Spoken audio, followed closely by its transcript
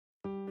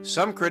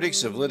Some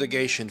critics of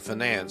litigation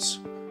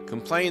finance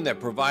complain that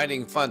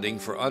providing funding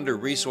for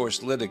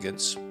under-resourced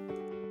litigants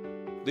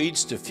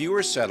leads to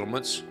fewer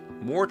settlements,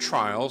 more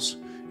trials,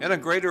 and a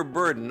greater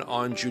burden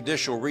on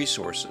judicial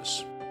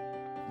resources.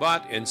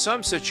 But in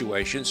some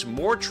situations,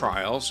 more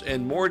trials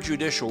and more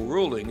judicial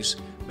rulings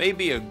may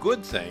be a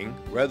good thing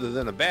rather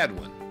than a bad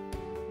one.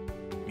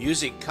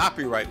 Music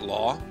copyright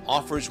law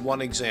offers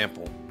one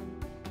example.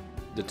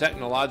 The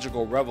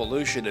technological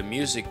revolution in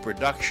music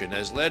production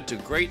has led to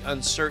great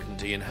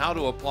uncertainty in how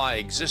to apply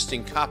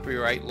existing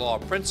copyright law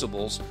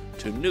principles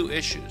to new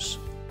issues.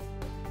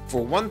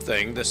 For one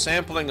thing, the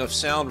sampling of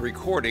sound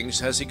recordings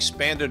has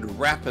expanded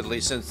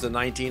rapidly since the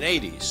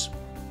 1980s.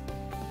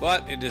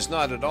 But it is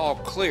not at all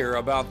clear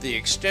about the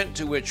extent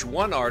to which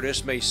one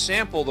artist may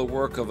sample the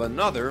work of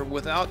another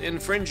without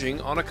infringing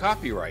on a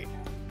copyright.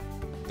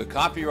 The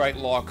copyright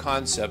law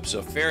concepts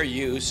of fair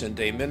use and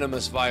de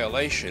minimis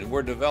violation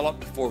were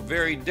developed for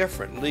very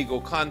different legal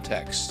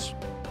contexts,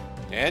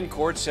 and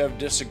courts have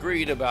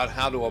disagreed about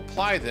how to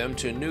apply them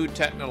to new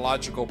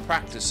technological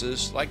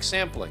practices like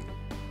sampling.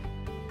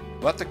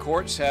 But the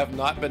courts have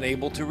not been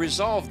able to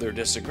resolve their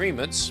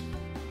disagreements,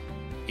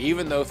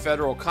 even though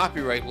federal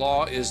copyright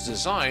law is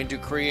designed to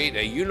create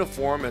a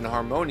uniform and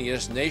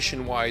harmonious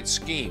nationwide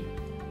scheme.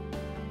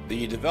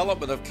 The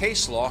development of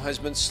case law has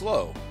been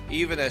slow,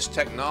 even as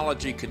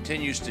technology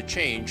continues to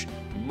change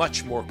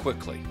much more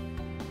quickly.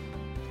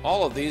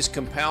 All of these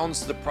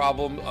compounds the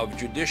problem of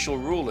judicial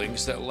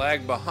rulings that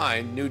lag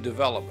behind new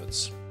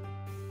developments.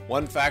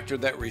 One factor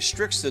that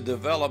restricts the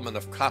development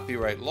of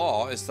copyright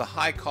law is the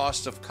high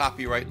cost of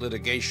copyright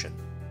litigation.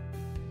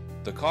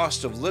 The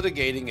cost of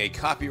litigating a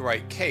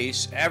copyright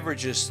case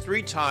averages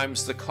 3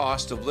 times the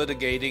cost of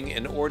litigating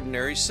an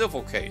ordinary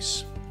civil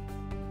case.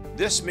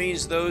 This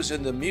means those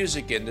in the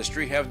music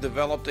industry have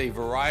developed a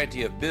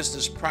variety of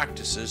business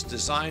practices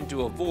designed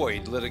to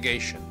avoid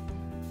litigation,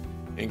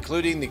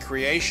 including the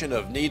creation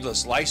of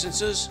needless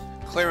licenses,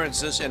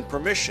 clearances, and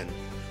permission,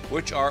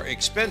 which are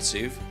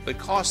expensive but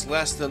cost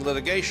less than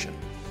litigation.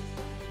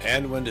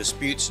 And when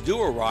disputes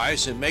do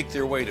arise and make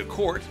their way to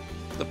court,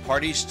 the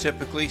parties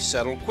typically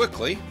settle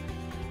quickly,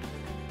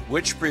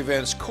 which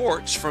prevents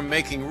courts from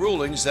making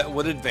rulings that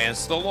would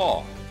advance the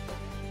law.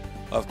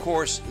 Of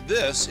course,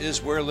 this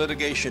is where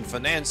litigation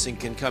financing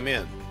can come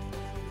in.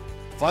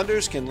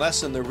 Funders can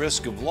lessen the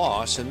risk of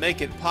loss and make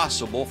it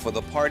possible for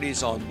the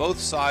parties on both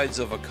sides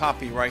of a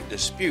copyright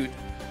dispute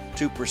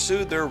to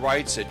pursue their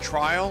rights at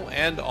trial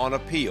and on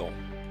appeal.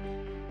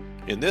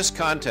 In this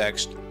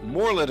context,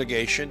 more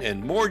litigation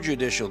and more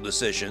judicial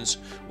decisions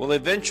will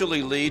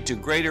eventually lead to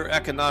greater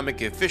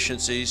economic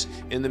efficiencies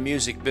in the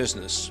music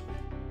business.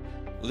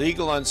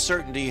 Legal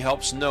uncertainty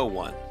helps no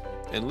one,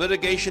 and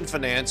litigation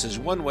finance is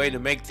one way to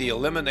make the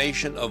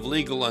elimination of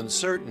legal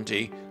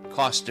uncertainty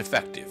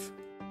cost-effective.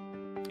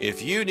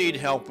 If you need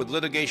help with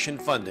litigation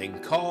funding,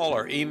 call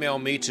or email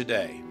me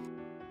today.